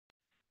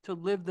to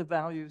live the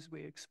values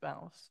we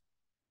espouse.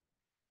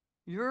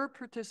 Your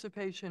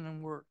participation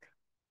in work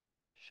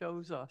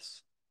shows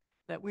us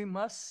that we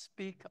must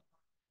speak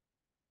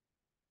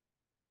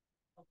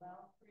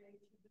about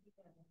creativity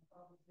and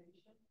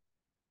improvisation,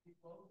 be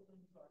woven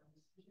into our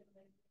decision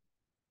making,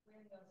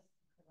 bring us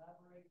to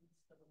collaborate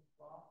instead of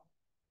law.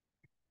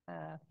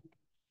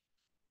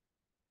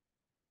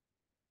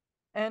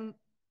 And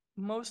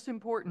most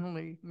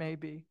importantly,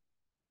 maybe,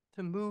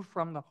 to move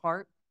from the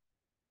heart,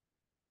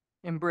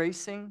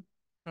 embracing,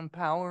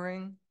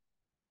 empowering,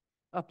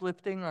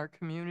 uplifting our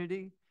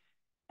community,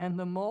 and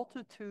the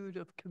multitude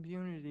of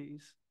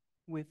communities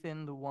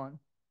within the one.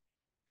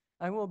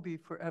 I will be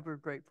forever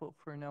grateful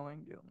for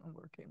knowing you and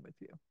working with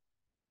you.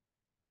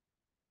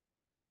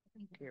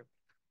 Thank you.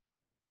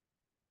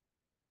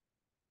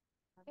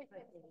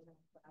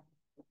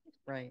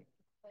 Right.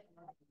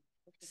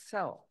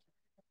 So,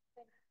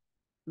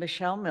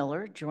 Michelle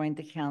Miller joined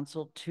the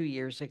council 2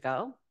 years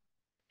ago,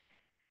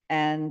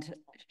 and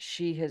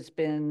she has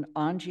been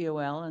on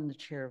GOL and the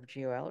chair of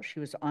GOL. She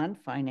was on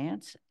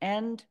finance,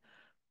 and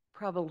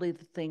probably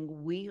the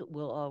thing we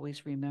will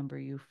always remember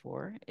you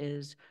for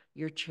is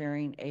you're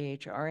chairing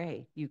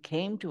AHRA. You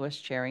came to us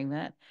chairing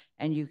that,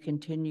 and you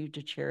continued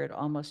to chair it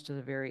almost to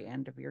the very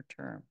end of your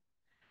term.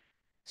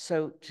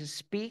 So to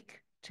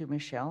speak to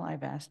Michelle,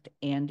 I've asked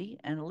Andy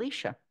and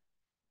Alicia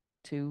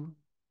to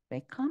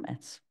make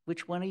comments.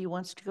 Which one of you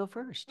wants to go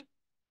first?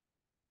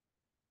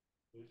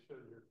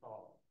 Alicia, your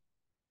call.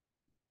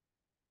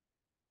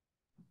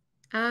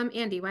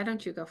 Andy, why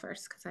don't you go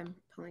first? Because I'm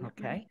pulling up.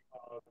 Okay.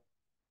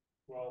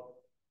 Well,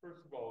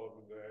 first of all,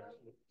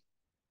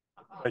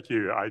 thank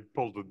you. I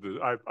pulled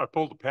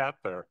a pat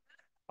there.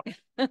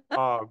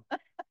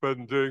 But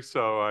in doing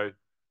so, I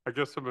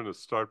guess I'm going to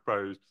start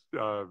by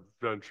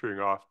venturing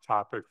off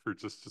topic for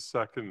just a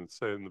second and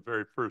say in the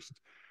very first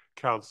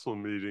council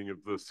meeting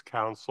of this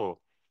council,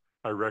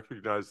 I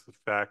recognized the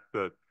fact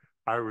that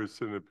I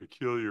was in a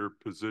peculiar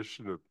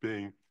position of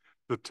being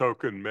the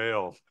token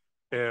male.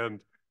 And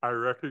I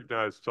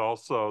recognized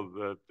also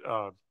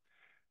that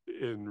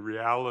in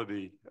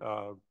reality,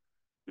 I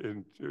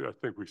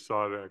think we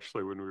saw it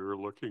actually when we were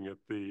looking at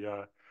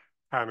the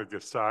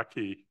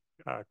Hanagasaki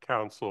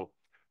Council,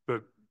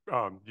 that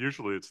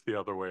usually it's the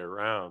other way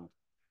around.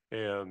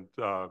 And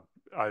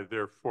I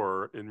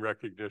therefore, in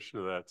recognition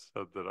of that,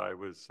 said that I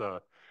was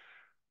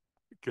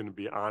going to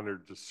be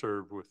honored to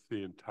serve with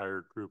the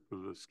entire group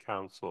of this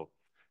council.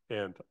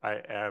 And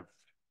I have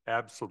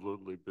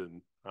absolutely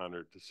been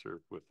honored to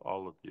serve with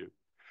all of you.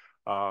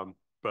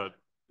 But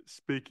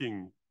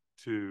speaking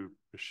to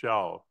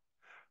Michelle,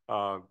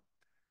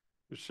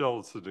 Michelle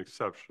is an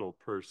exceptional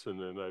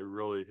person, and I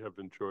really have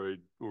enjoyed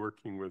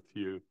working with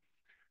you.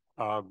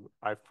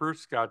 I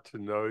first got to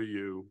know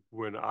you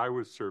when I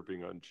was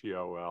serving on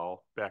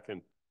GOL back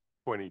in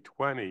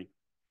 2020,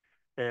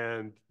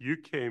 and you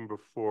came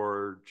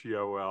before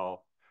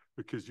GOL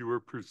because you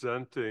were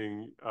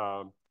presenting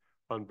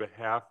on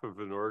behalf of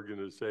an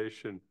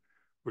organization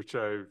which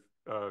I've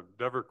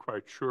never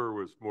quite sure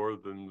was more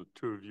than the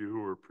two of you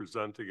who were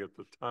presenting at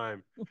the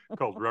time,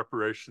 called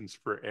Reparations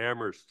for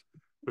Amherst.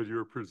 But you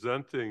were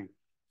presenting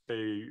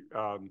a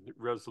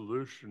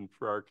resolution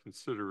for our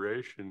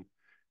consideration,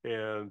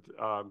 and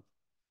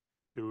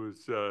it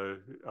was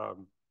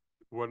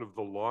one of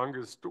the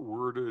longest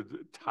worded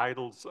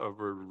titles of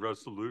a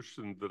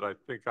resolution that I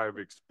think I've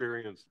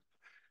experienced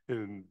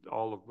in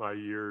all of my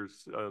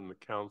years on the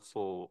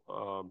council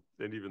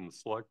and even the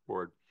select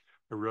board.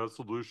 A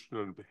resolution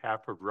on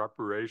behalf of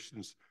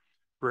reparations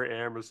for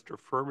Amherst,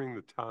 affirming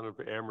the town of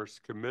Amherst's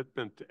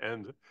commitment to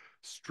end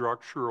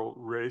structural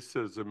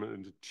racism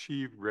and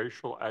achieve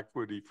racial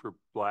equity for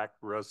Black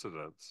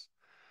residents.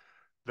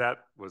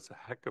 That was a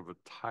heck of a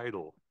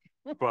title,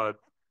 but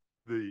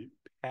the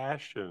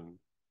passion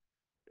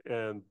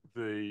and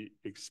the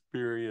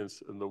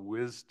experience and the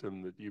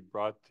wisdom that you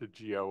brought to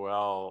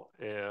GOL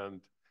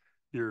and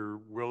your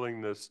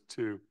willingness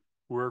to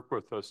work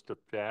with us to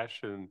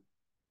fashion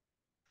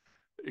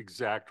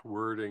exact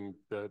wording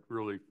that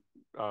really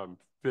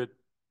fit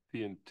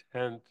the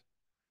intent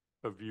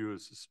of you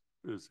as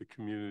a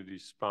community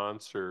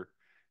sponsor,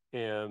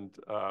 and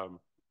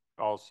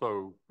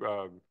also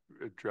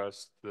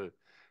address the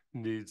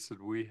needs that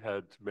we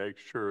had to make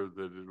sure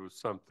that it was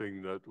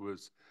something that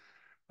was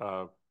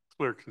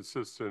clear,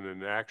 consistent,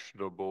 and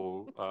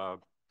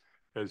actionable,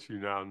 as you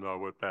now know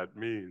what that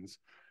means.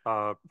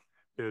 I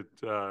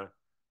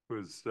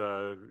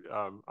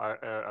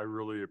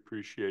really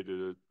appreciated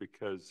it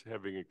because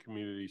having a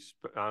community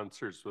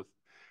sponsors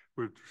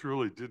which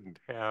really didn't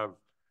have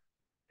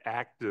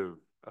active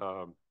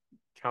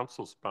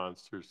council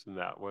sponsors in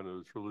that one. It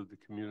was really the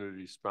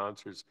community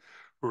sponsors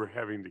who were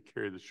having to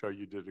carry the show.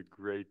 You did a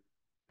great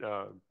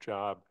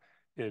job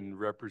in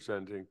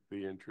representing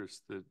the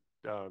interests that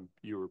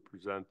you were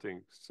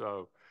presenting.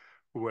 So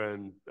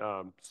when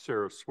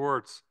Sarah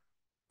Swartz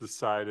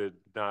decided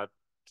not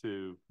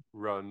to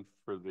run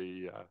for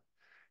the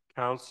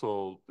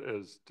council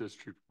as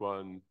District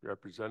 1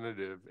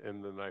 representative,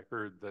 and then I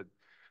heard that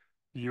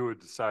you had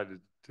decided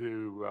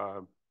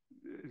to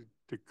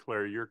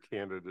declare your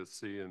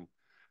candidacy and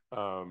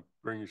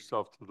bring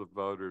yourself to the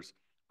voters,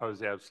 I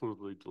was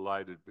absolutely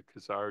delighted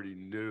because I already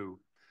knew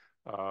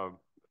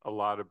a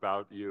lot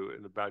about you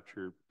and about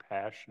your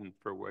passion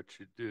for what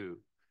you do.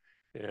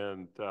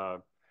 And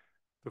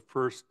the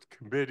first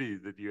committee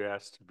that you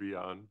asked to be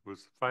on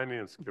was the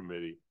Finance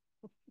Committee.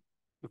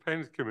 The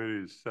Finance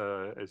Committee is,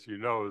 as you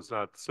know, is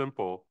not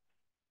simple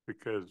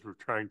because we're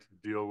trying to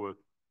deal with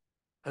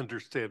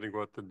understanding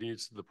what the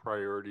needs and the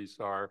priorities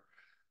are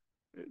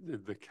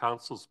in the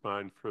council's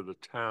mind for the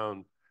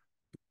town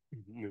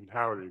and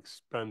how it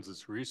expends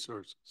its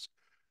resources.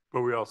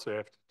 But we also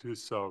have to do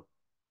so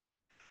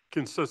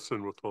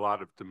consistent with a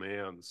lot of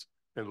demands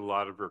and a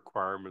lot of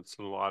requirements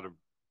and a lot of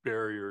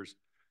barriers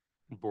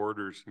and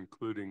borders,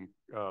 including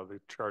the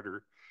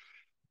charter,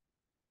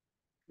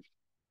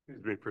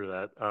 excuse me for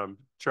that,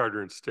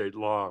 charter and state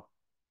law.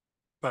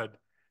 But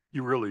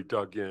you really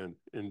dug in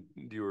and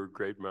you were a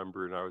great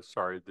member, and I was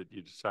sorry that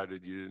you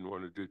decided you didn't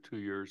want to do 2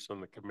 years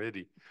on the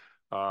committee.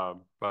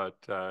 But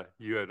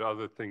you had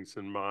other things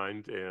in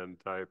mind, and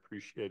I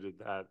appreciated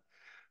that.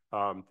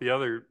 The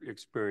other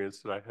experience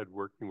that I had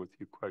working with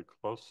you quite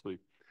closely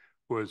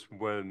was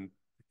when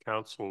the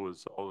council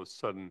was all of a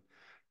sudden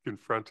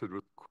confronted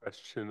with the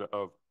question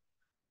of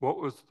what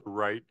was the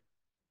right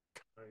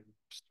kind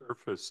of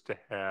surface to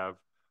have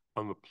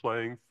on the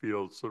playing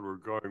fields that were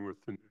going with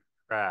the new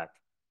track.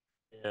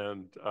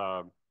 And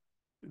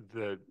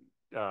that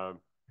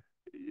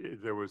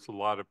there was a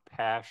lot of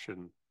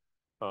passion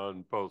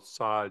on both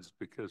sides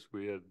because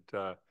we had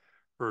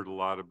heard a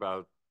lot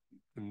about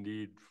the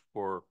need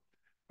for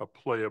a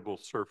playable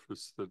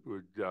surface that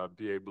would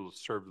be able to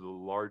serve the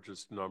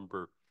largest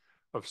number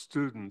of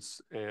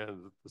students, and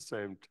at the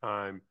same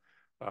time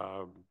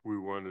we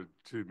wanted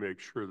to make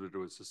sure that it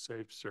was a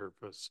safe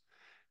surface.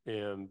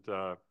 And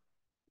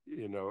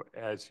you know,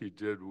 as you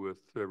did with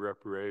the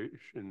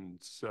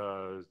reparations,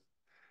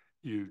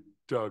 you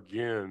dug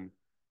in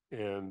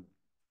and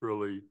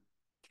really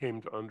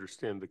came to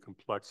understand the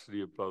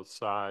complexity of both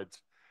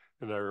sides.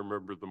 And I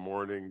remember the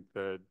morning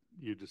that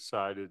you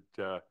decided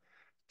to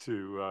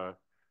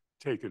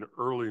take an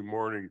early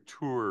morning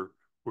tour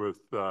with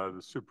the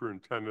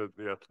superintendent,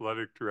 the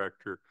athletic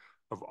director,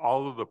 of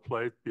all of the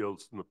play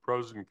fields and the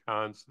pros and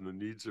cons and the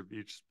needs of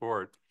each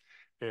sport.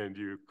 And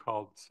you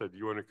called and said,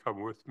 "You want to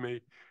come with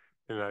me?"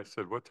 And I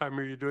said, "What time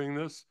are you doing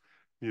this?"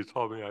 And you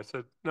told me. I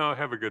said, "No,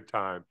 have a good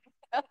time."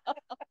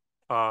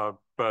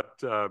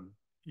 But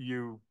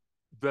you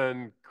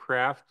then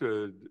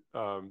crafted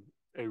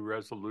a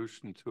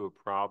resolution to a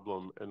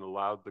problem and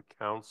allowed the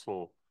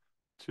council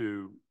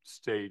to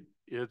state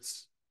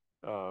its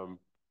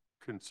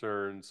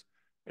concerns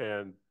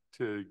and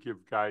to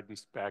give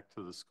guidance back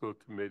to the school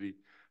committee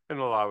and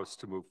allow us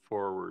to move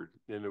forward.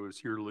 And it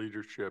was your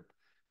leadership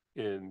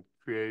in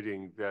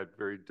creating that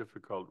very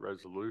difficult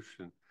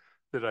resolution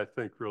that I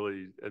think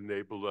really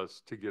enabled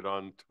us to get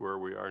on to where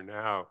we are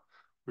now,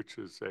 which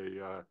is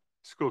a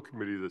school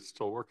committee that's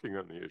still working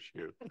on the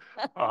issue.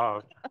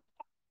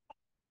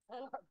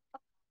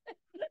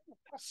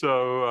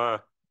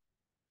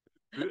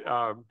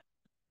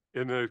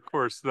 And then of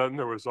course, then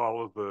there was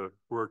all of the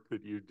work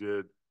that you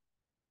did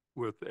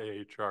with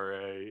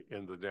AHRA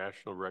and the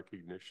national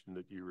recognition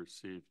that you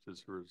received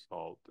as a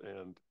result.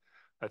 And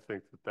I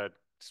think that that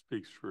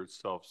speaks for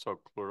itself so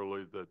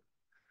clearly that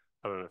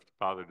I don't have to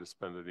bother to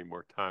spend any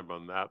more time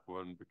on that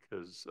one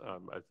because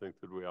I think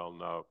that we all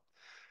know.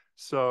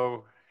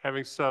 So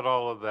having said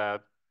all of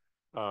that,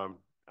 I'm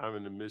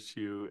going to miss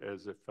you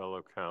as a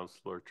fellow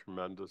counselor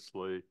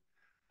tremendously.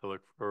 I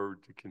look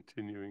forward to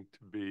continuing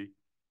to be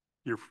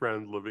your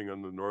friend living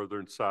on the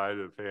northern side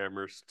of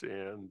Amherst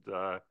and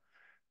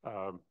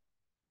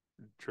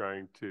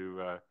trying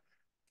to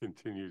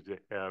continue to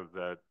have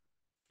that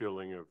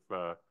feeling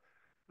of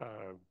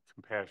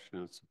compassion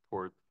and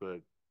support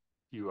that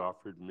you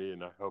offered me,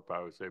 and I hope I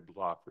was able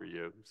to offer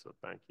you. So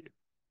thank you.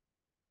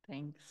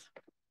 Thanks.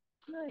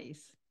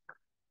 Nice.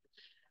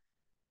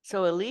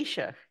 So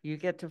Alicia, you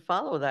get to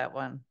follow that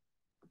one.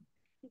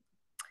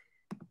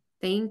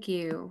 Thank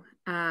you.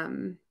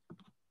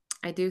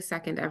 I do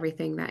second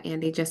everything that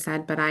Andy just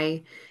said, but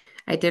I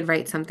did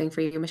write something for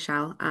you,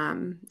 Michelle.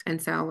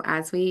 And so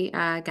as we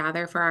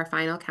gather for our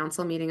final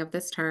council meeting of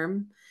this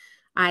term,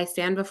 I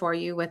stand before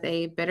you with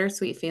a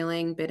bittersweet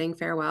feeling, bidding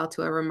farewell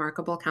to a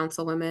remarkable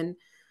councilwoman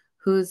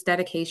whose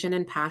dedication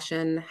and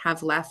passion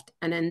have left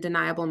an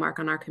undeniable mark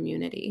on our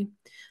community.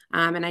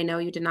 And I know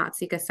you did not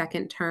seek a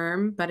second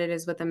term, but it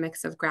is with a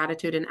mix of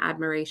gratitude and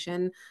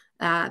admiration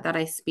that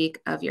I speak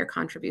of your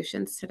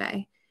contributions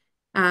today.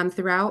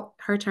 Throughout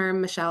her term,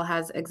 Michelle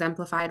has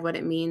exemplified what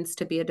it means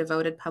to be a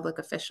devoted public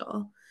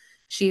official.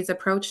 She's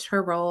approached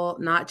her role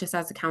not just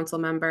as a council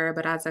member,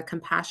 but as a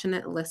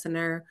compassionate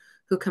listener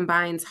who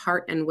combines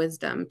heart and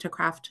wisdom to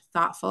craft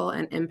thoughtful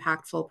and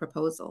impactful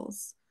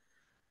proposals.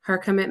 Her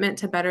commitment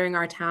to bettering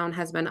our town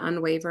has been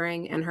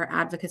unwavering, and her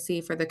advocacy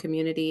for the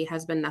community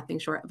has been nothing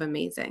short of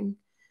amazing.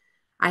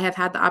 I have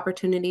had the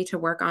opportunity to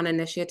work on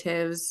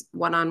initiatives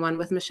one-on-one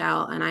with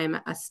Michelle, and I am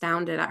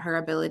astounded at her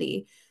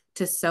ability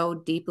to so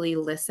deeply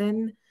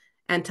listen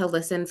and to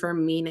listen for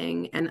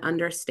meaning and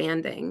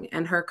understanding,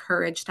 and her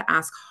courage to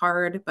ask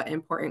hard but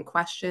important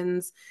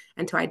questions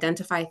and to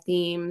identify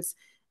themes,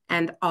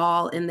 and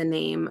all in the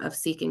name of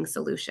seeking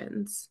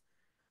solutions.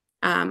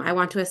 I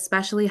want to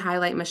especially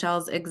highlight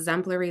Michelle's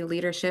exemplary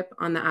leadership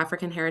on the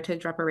African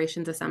Heritage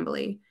Reparations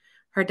Assembly.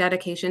 Her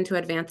dedication to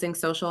advancing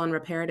social and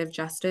reparative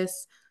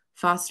justice,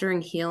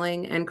 fostering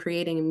healing, and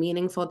creating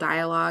meaningful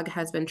dialogue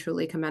has been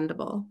truly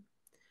commendable.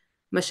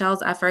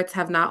 Michelle's efforts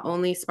have not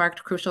only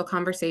sparked crucial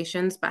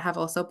conversations, but have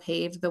also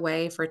paved the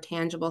way for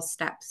tangible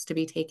steps to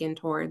be taken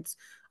towards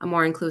a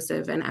more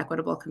inclusive and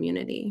equitable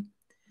community.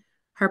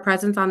 Her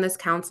presence on this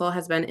council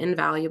has been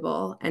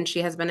invaluable, and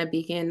she has been a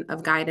beacon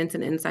of guidance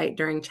and insight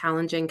during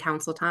challenging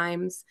council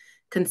times,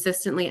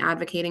 consistently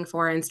advocating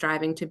for and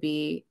striving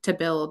to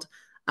build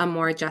a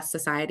more just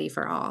society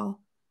for all.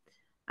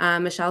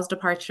 Michelle's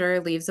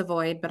departure leaves a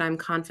void, but I'm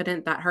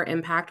confident that her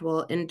impact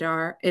will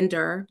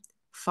endure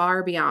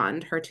far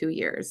beyond her 2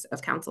 years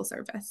of council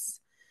service.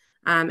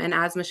 And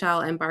as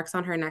Michelle embarks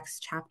on her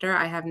next chapter,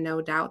 I have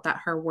no doubt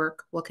that her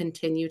work will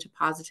continue to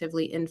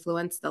positively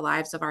influence the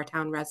lives of our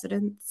town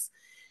residents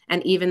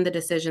and even the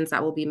decisions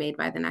that will be made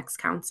by the next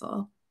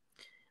council.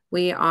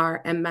 We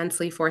are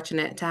immensely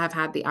fortunate to have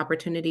had the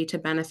opportunity to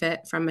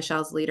benefit from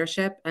Michelle's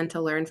leadership and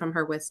to learn from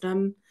her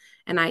wisdom,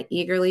 and I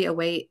eagerly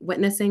await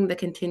witnessing the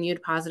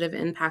continued positive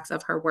impacts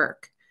of her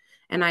work.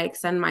 And I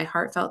extend my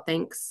heartfelt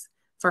thanks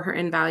for her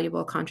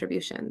invaluable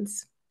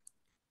contributions.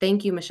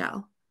 Thank you,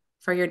 Michelle,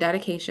 for your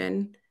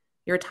dedication,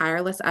 your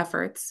tireless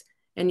efforts,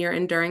 and your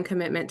enduring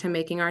commitment to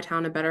making our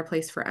town a better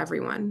place for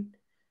everyone.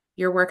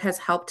 Your work has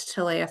helped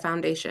to lay a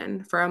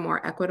foundation for a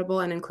more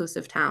equitable and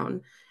inclusive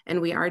town, and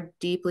we are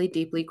deeply,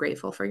 deeply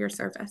grateful for your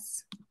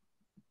service.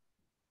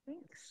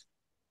 Thanks.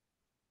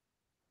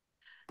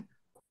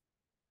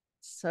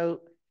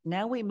 So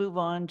now we move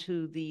on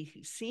to the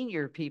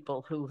senior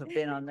people who have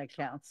been on the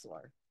council.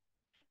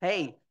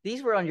 Hey,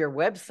 these were on your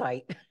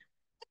website.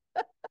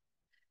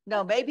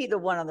 No, maybe the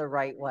one on the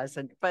right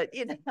wasn't, but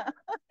you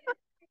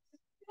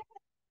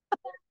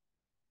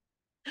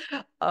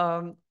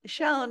know.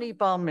 Shalini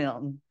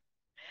Bahl-Milne.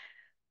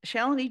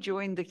 Shalini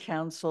joined the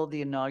council,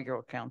 the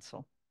inaugural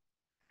council,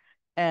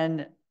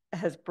 and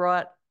has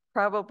brought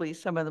probably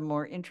some of the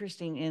more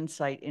interesting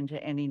insight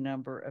into any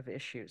number of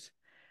issues,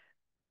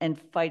 and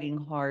fighting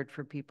hard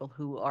for people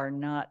who are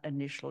not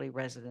initially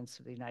residents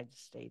of the United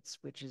States,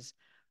 which is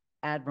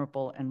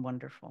admirable and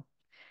wonderful.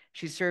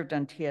 She served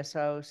on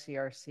TSO,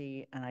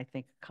 CRC, and I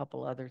think a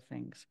couple other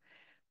things.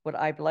 What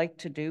I'd like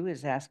to do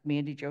is ask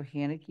Mandy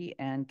Johanneke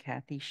and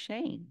Kathy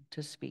Shane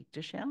to speak to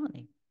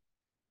Shalini.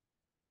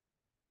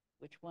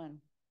 Which one?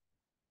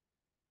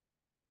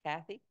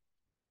 Kathy?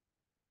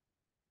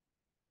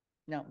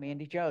 No,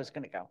 Mandy Jo is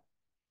going to go.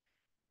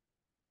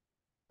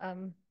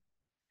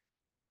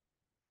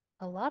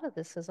 A lot of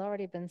this has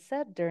already been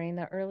said during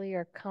the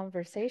earlier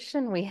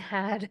conversation we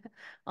had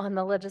on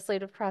the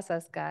legislative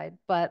process guide.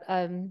 But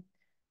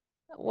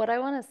what I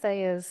want to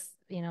say is,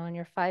 you know, in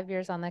your 5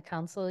 years on the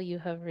council, you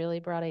have really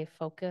brought a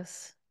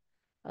focus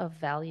of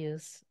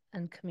values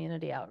and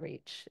community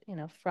outreach, you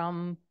know,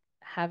 from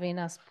having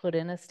us put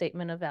in a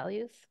statement of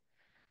values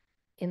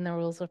in the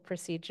rules of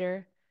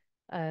procedure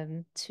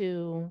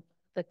to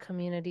the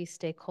community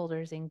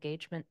stakeholders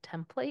engagement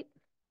template.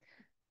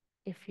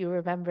 If you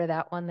remember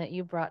that one that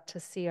you brought to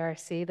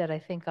CRC that I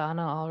think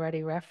Anna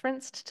already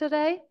referenced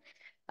today,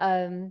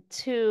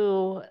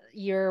 to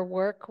your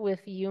work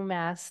with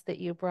UMass that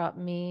you brought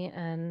me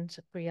and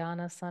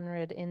Brianna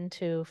Sunrid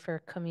into for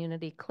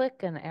Community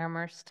Click and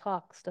Amherst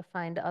Talks to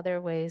find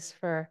other ways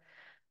for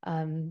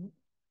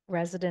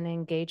resident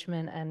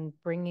engagement and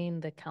bringing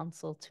the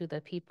council to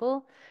the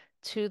people,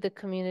 to the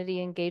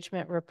community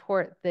engagement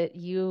report that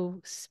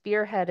you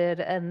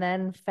spearheaded and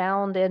then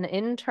found an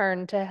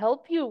intern to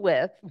help you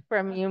with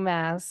from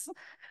UMass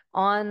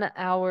on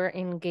our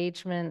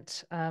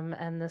engagement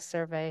and the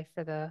survey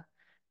for the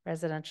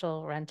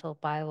residential rental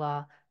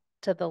bylaw,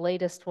 to the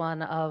latest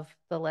one of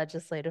the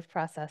legislative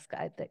process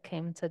guide that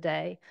came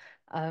today.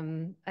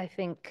 I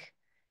think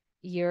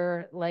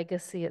your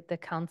legacy at the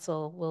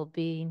council will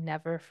be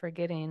never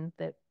forgetting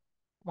that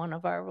one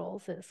of our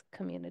roles is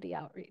community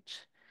outreach.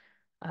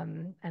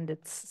 And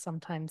it's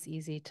sometimes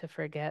easy to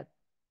forget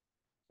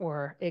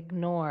or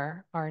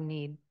ignore our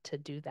need to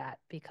do that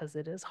because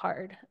it is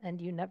hard, and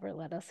you never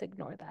let us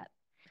ignore that.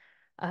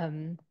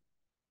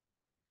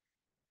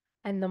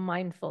 And the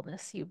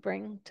mindfulness you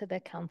bring to the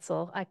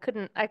council. I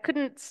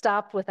couldn't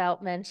stop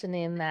without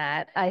mentioning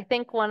that. I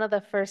think one of the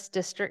first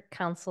district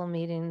council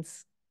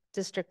meetings,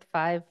 District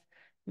 5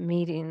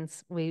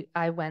 meetings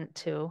I went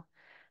to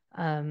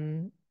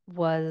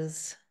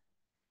was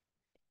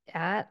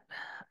at,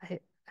 I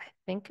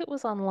think it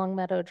was on Long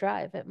Meadow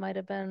Drive. It might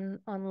have been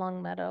on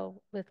Long Meadow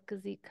with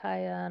Gazit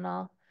Kaya and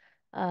all,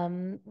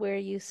 where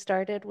you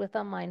started with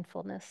a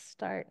mindfulness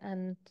start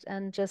and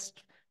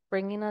just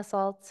bringing us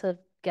all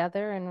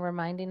together and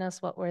reminding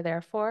us what we're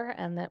there for,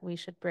 and that we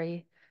should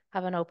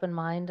have an open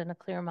mind and a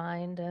clear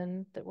mind,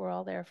 and that we're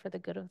all there for the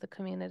good of the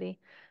community.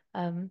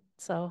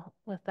 So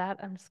with that,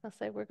 I'm just gonna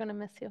say we're gonna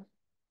miss you.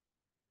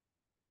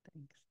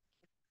 Thanks.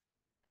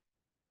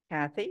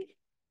 Kathy?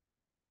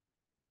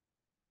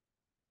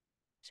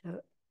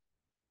 So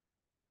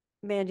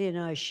Mandy and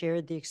I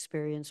shared the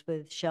experience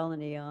with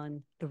Shalini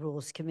on the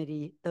Rules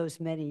Committee those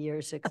many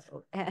years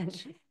ago.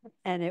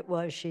 And it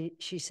was,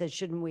 she said,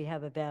 shouldn't we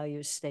have a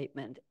values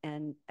statement?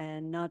 And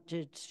not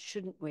just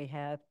shouldn't we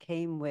have,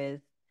 came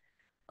with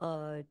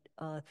a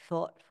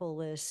thoughtful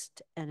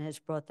list and has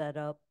brought that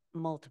up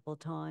multiple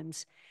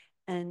times.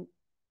 And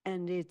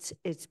it's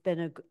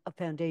been a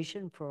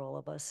foundation for all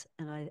of us,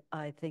 and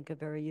I think a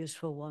very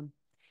useful one.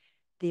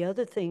 The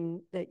other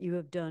thing that you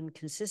have done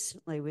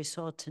consistently, we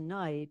saw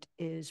tonight,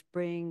 is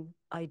bring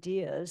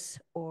ideas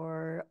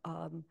or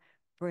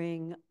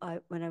when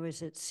I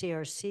was at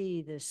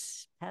CRC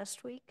this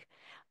past week,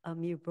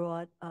 you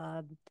brought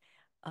a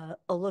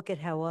look at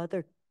how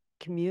other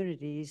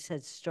communities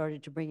had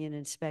started to bring in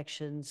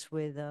inspections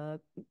with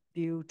a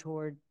view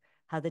toward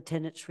how the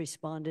tenants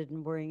responded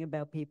and worrying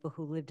about people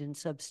who lived in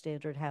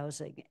substandard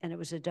housing. And it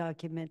was a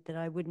document that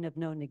I wouldn't have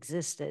known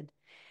existed,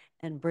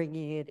 and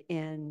bringing it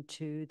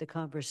into the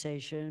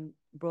conversation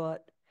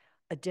brought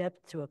a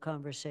depth to a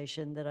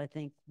conversation that I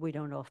think we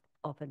don't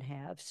often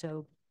have.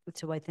 So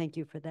I thank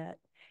you for that.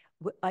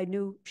 I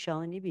knew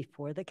Shalini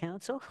before the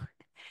council.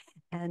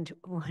 And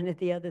one of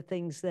the other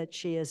things that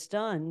she has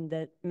done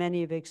that many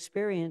have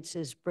experienced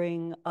is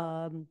bring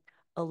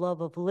a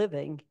love of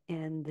living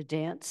in the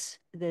dance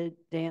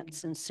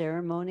and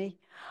ceremony,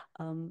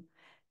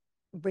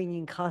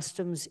 bringing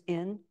costumes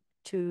in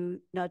to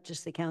not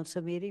just the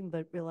council meeting,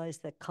 but realize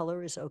that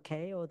color is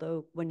okay.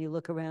 Although when you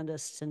look around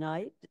us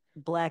tonight,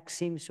 black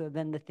seems to have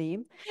been the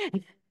theme.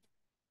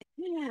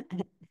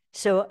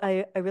 So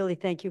I really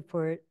thank you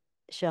for it,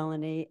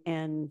 Shalini,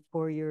 and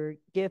for your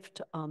gift.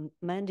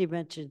 Mandy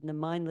mentioned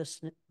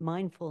the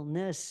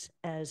mindfulness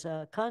as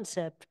a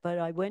concept, but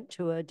I went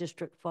to a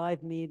District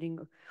 5 meeting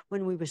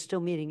when we were still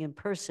meeting in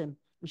person,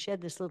 and she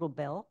had this little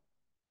bell,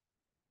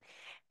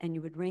 and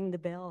you would ring the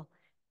bell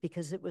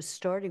because it was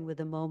starting with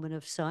a moment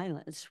of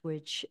silence,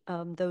 which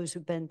those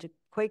who've been to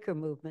Quaker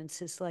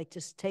movements, it's like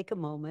just take a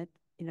moment,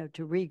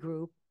 to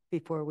regroup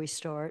before we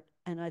start.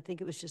 And I think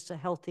it was just a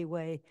healthy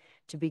way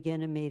to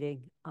begin a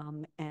meeting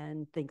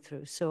and think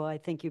through. So I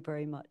thank you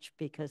very much,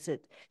 because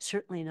it's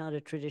certainly not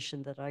a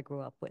tradition that I grew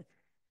up with.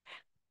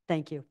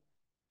 Thank you.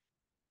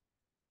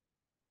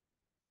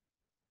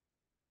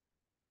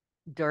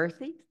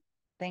 Dorothy,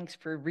 thanks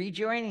for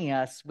rejoining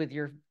us with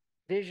your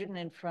vision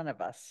in front of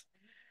us.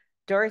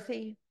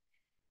 Dorothy,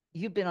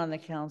 you've been on the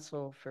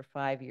council for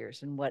 5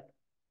 years, and what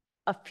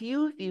a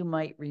few of you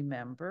might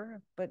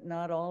remember, but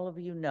not all of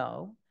you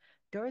know,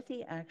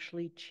 Dorothy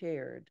actually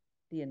chaired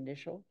the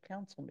initial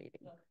council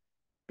meeting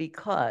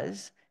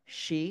because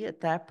she,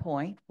 at that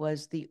point,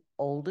 was the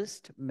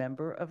oldest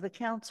member of the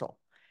council.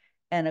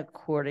 And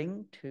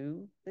according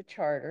to the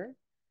charter,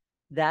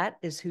 that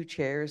is who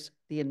chairs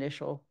the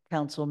initial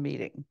council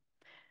meeting.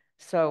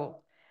 So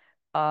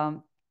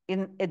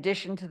in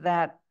addition to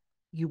that,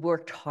 you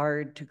worked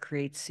hard to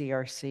create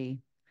CRC.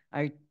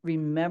 I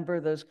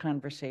remember those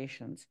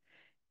conversations.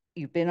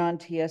 You've been on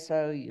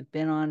TSO, you've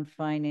been on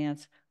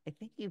finance. I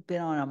think you've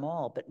been on them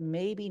all, but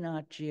maybe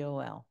not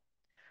GOL.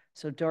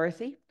 So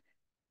Dorothy,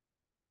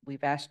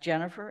 we've asked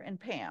Jennifer and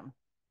Pam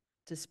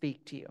to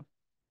speak to you.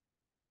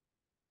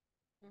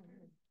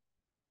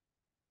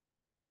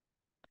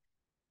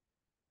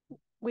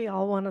 We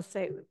all want to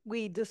say,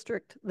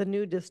 the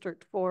new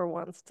District 4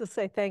 wants to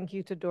say thank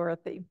you to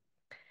Dorothy.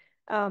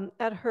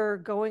 At her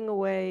going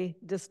away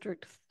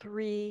District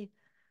 3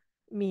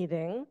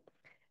 meeting,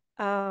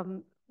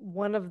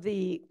 one of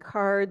the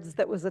cards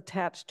that was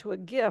attached to a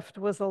gift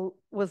was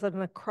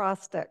an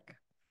acrostic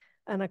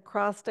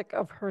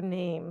of her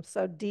name.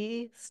 So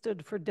D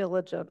stood for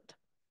diligent,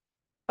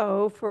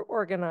 O for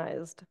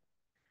organized,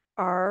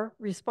 R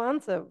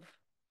responsive,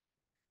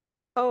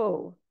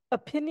 O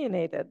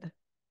opinionated,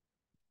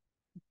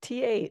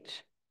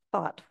 TH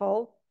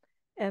thoughtful,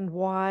 and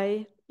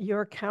Y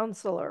your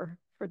counselor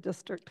for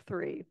District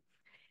 3.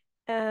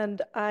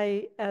 And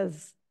I,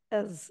 as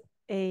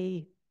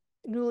a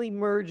newly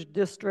merged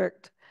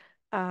district,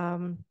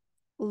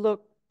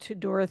 look to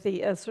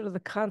Dorothy as sort of the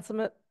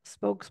consummate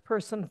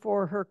spokesperson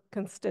for her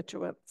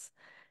constituents.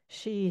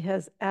 She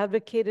has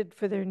advocated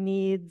for their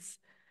needs.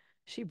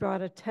 She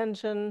brought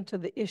attention to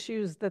the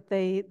issues that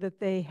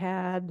they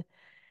had,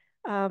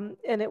 and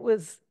it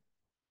was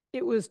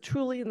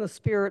truly in the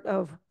spirit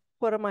of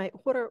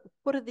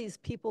what do these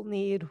people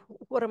need?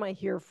 What am I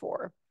here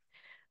for?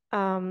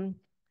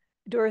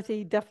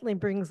 Dorothy definitely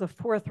brings a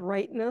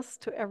forthrightness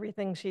to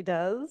everything she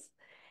does,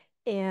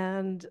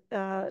 and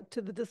to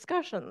the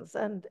discussions.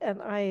 And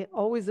I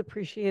always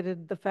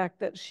appreciated the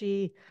fact that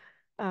she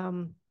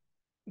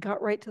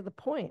got right to the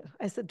point.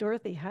 I said,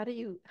 Dorothy, how do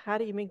you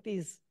make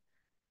these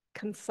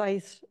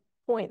concise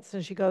points?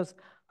 And she goes,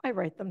 I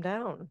write them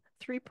down.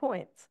 3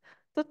 points.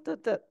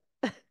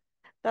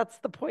 That's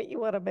the point you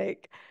want to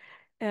make.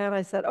 And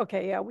I said,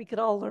 okay, yeah, we could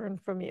all learn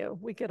from you.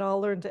 We could all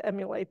learn to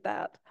emulate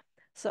that.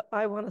 So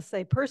I want to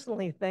say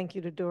personally, thank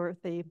you to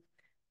Dorothy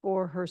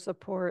for her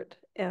support,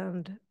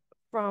 and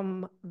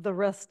from the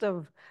rest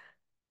of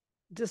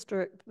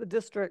the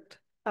district,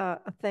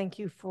 a thank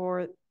you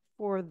for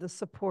the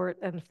support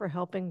and for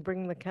helping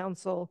bring the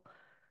council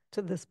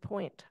to this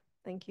point.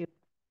 Thank you.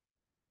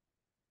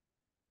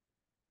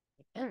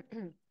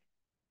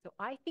 So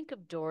I think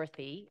of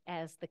Dorothy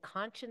as the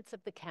conscience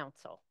of the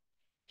council.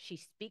 She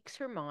speaks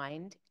her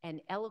mind, and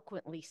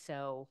eloquently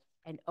so,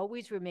 and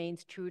always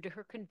remains true to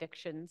her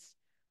convictions,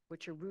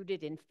 which are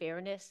rooted in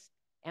fairness,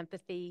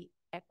 empathy,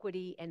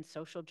 equity, and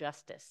social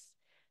justice.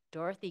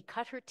 Dorothy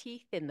cut her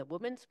teeth in the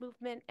women's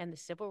movement and the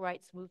civil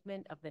rights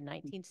movement of the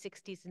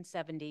 1960s and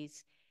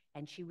 70s,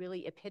 and she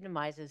really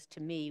epitomizes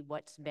to me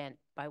what's meant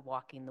by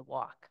walking the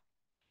walk.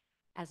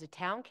 As a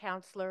town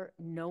councilor,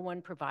 no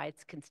one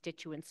provides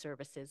constituent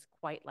services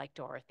quite like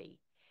Dorothy.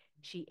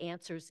 She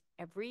answers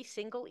every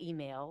single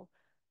email,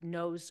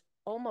 knows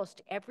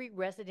almost every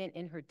resident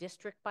in her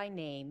district by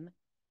name,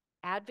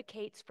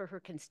 advocates for her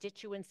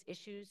constituents'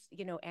 issues,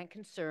 and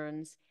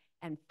concerns,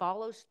 and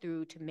follows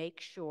through to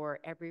make sure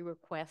every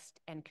request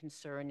and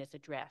concern is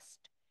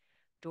addressed.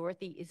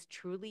 Dorothy is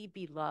truly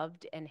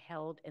beloved and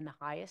held in the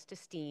highest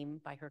esteem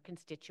by her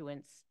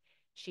constituents.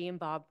 She and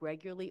Bob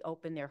regularly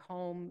open their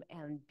home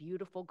and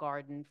beautiful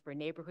garden for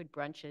neighborhood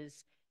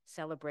brunches,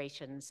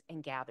 celebrations,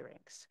 and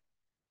gatherings.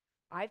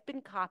 I've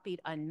been copied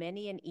on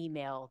many an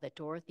email that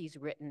Dorothy's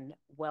written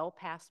well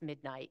past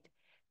midnight,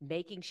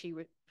 making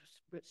sure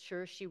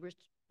she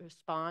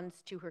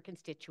responds to her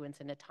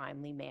constituents in a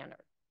timely manner.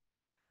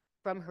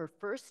 From her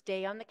first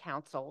day on the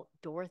council,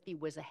 Dorothy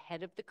was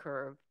ahead of the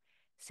curve,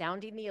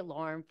 sounding the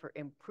alarm for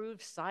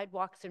improved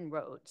sidewalks and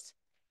roads.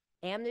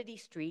 Amity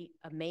Street,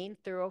 a main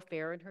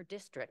thoroughfare in her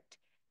district,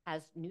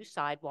 has new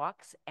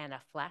sidewalks and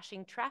a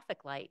flashing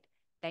traffic light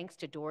thanks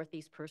to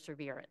Dorothy's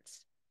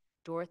perseverance.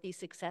 Dorothy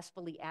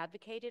successfully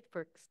advocated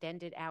for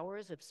extended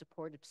hours of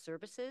supportive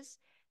services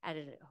at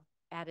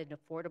an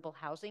affordable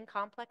housing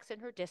complex in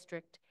her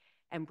district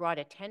and brought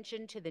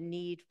attention to the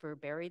need for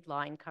buried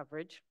line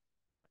coverage,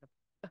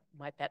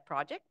 my pet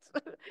project,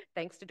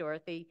 thanks to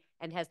Dorothy,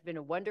 and has been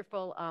a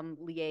wonderful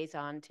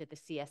liaison to the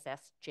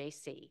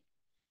CSSJC.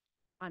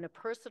 On a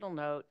personal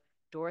note,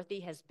 Dorothy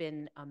has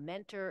been a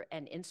mentor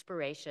and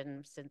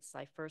inspiration since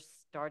I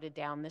first started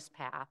down this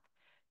path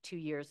 2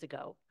 years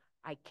ago.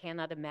 I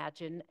cannot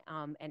imagine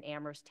an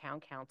Amherst Town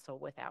Council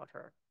without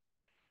her.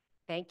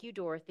 Thank you,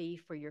 Dorothy,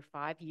 for your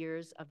 5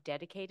 years of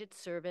dedicated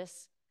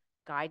service,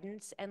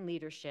 guidance, and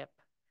leadership.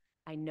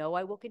 I know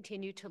I will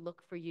continue to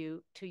look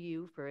to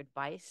you for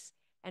advice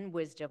and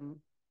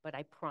wisdom, but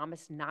I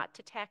promise not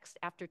to text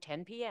after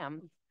 10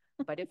 p.m.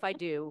 But if I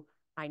do,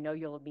 I know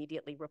you'll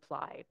immediately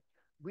reply.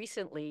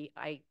 Recently,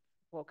 I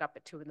woke up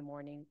at 2 in the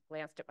morning,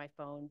 glanced at my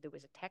phone. There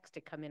was a text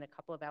to come in a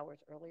couple of hours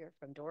earlier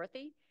from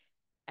Dorothy,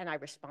 and I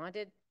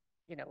responded,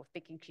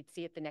 thinking she'd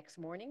see it the next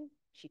morning.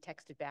 She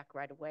texted back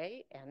right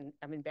away, and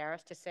I'm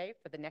embarrassed to say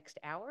for the next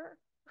hour,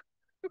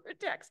 we're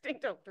texting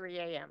till 3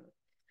 a.m.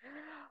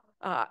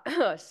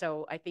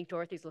 So I think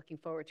Dorothy's looking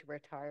forward to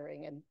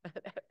retiring and,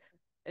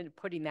 and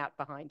putting that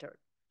behind her.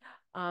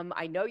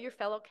 I know your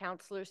fellow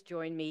counselors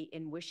join me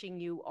in wishing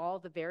you all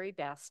the very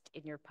best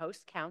in your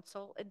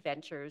post-council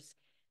adventures.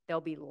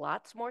 There'll be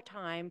lots more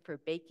time for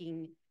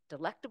baking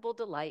delectable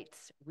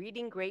delights,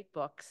 reading great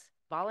books,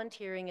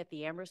 volunteering at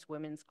the Amherst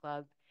Women's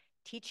Club,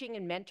 teaching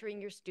and mentoring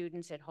your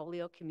students at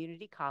Holyoke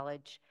Community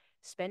College,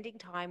 spending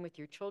time with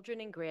your children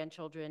and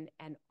grandchildren,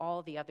 and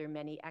all the other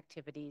many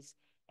activities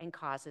and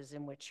causes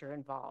in which you're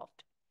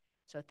involved.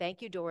 So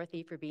thank you,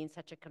 Dorothy, for being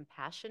such a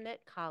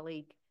compassionate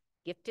colleague,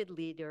 gifted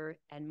leader,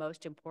 and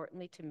most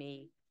importantly to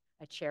me,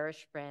 a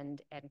cherished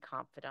friend and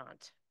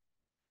confidant.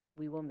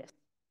 We will miss.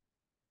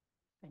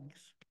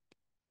 Thanks.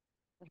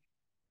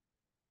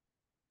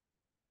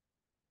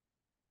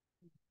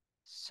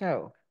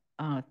 So,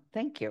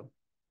 thank you.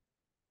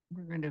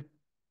 We're going to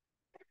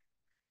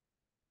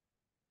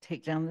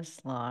take down the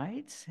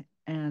slides,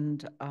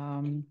 and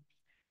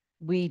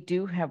we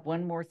do have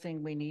one more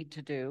thing we need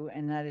to do,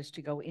 and that is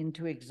to go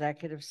into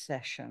executive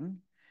session.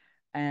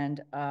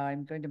 And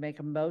I'm going to make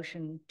a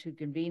motion to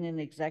convene an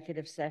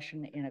executive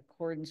session in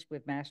accordance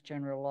with Mass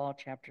General Law,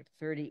 Chapter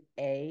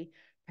 30A,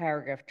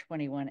 Paragraph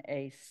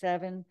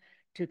 21A7,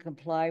 to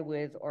comply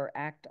with or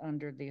act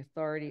under the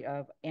authority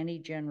of any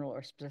general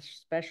or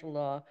special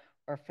law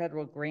or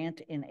federal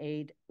grant in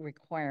aid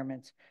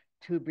requirements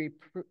to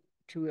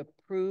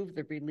approve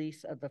the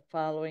release of the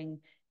following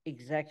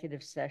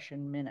executive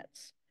session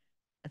minutes.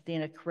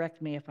 Athena,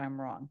 correct me if I'm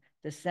wrong.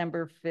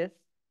 December 5th,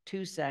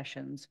 2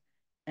 sessions,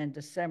 and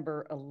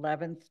December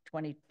 11th,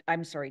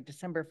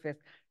 December 5th,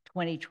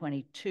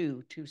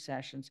 2022, 2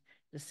 sessions,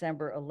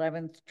 December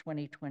 11th,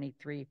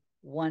 2023,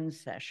 1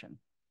 session.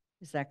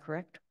 Is that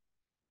correct?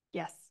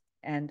 Yes.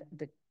 And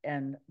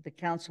the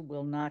council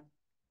will not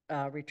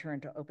return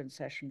to open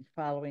session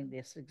following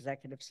this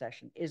executive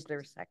session. Is there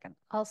a second?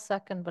 I'll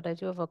second, but I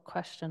do have a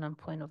question and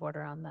point of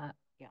order on that.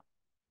 Yeah.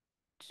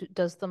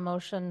 Does the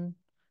motion,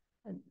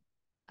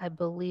 I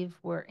believe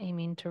we're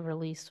aiming to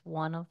release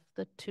one of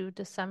the 2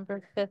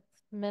 December 5th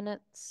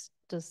minutes.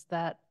 Does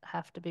that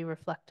have to be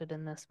reflected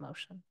in this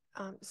motion?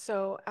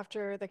 So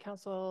after the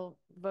council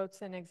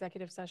votes in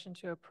executive session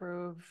to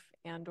approve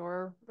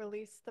and/or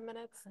release the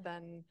minutes,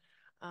 then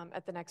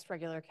at the next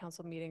regular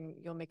council meeting,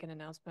 you'll make an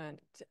announcement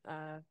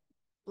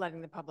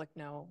letting the public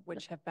know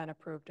which have been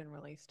approved and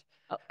released.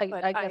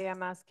 But I guess-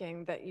 am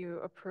asking that you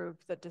approve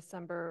the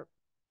December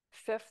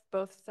 5th,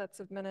 both sets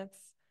of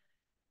minutes,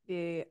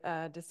 the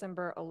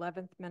December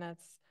 11th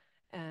minutes,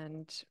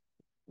 and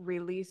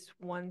release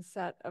one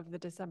set of the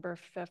December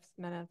 5th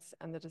minutes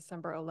and the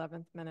December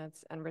 11th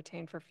minutes, and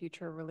retain for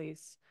future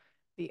release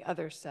the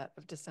other set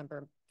of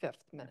December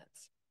 5th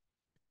minutes.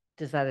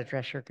 Does that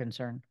address your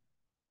concern?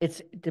 It's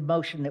the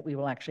motion that we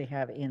will actually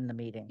have in the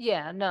meeting.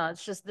 Yeah, no,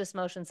 it's just this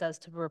motion says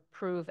to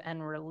approve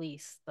and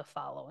release the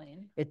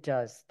following, It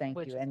does, thank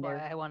which you. is And why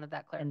there, I wanted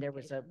that and there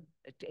was clarification.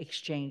 a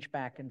exchange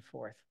back and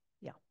forth.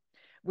 Yeah.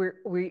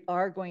 We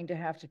are going to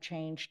have to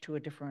change to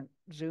a different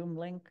Zoom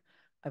link.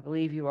 I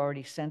believe you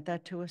already sent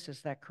that to us.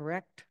 Is that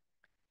correct?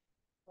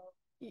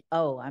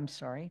 Oh, I'm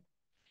sorry.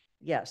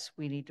 Yes,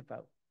 we need to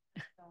vote.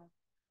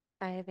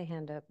 I have a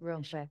hand up real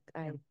Michelle, quick.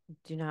 I yeah.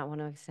 do not want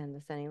to extend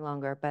this any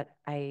longer, but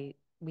I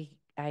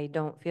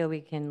don't feel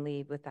we can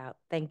leave without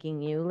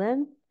thanking you,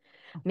 Lynn.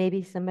 Oh.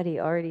 Maybe somebody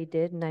already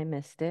did and I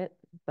missed it,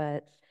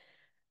 but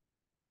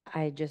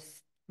I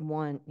just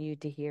want you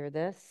to hear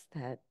this,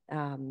 that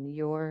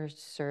your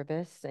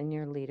service and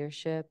your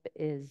leadership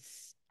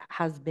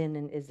has been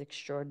and is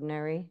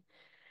extraordinary.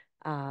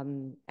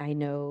 I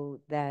know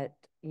that,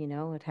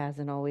 it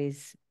hasn't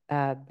always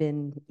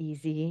been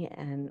easy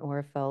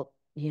or felt,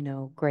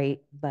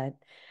 great, but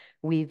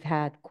we've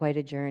had quite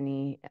a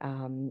journey,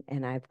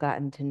 and I've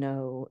gotten to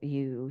know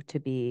you to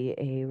be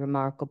a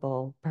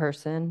remarkable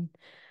person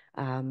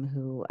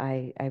who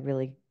I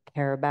really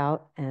care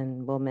about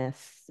and will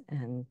miss.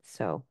 And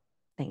so,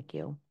 thank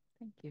you.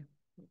 Thank you.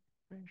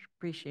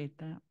 Appreciate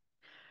that.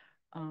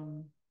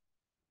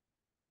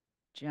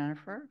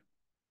 Jennifer?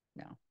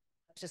 No.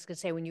 I was just going to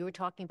say, when you were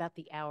talking about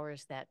the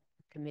hours that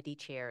committee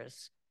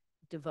chairs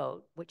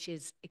devote, which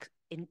is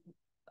in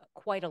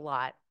quite a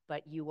lot,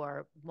 but you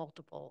are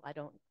multiple.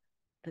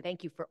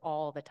 Thank you for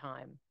all the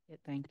time.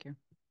 Thank you.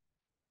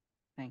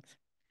 Thanks.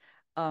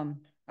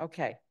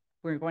 Okay,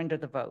 we're going to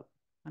the vote.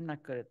 I'm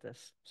not good at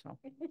this, so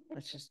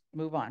let's just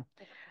move on.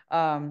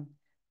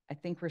 I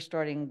think we're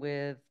starting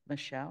with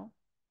Michelle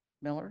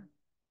Miller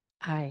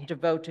Aye. to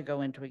vote to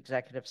go into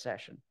executive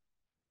session.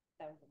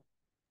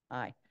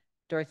 Aye.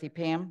 Dorothy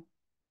Pam?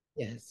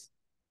 Yes.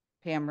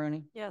 Pam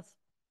Rooney? Yes.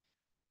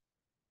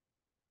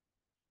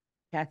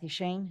 Kathy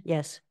Shane?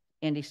 Yes.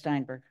 Andy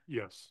Steinberg?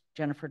 Yes.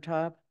 Jennifer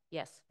Taub?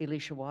 Yes.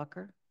 Alicia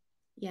Walker?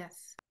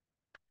 Yes.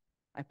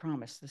 I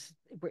promise,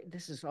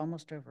 this is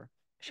almost over.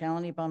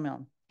 Shalini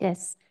Baumilne?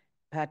 Yes.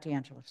 Pat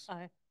DeAngelis?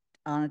 Aye.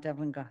 Anna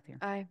Devlin Gauthier?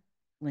 Aye.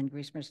 Lynn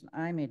Griesmerson,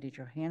 aye. Mandy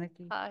Jo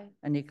Haneke? Aye.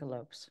 Anika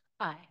Lopes?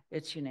 Aye.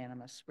 It's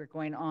unanimous. We're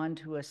going on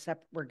to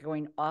we're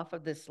going off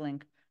of this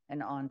link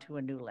and on to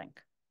a new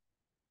link.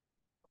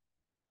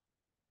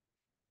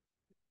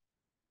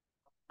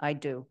 I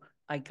do.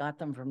 I got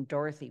them from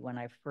Dorothy when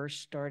I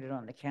first started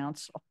on the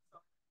council.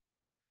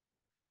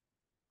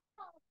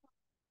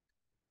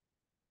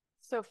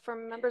 So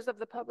from members of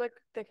the public,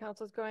 the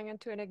council is going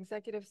into an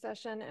executive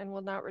session and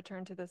will not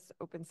return to this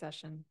open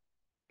session.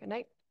 Good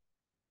night.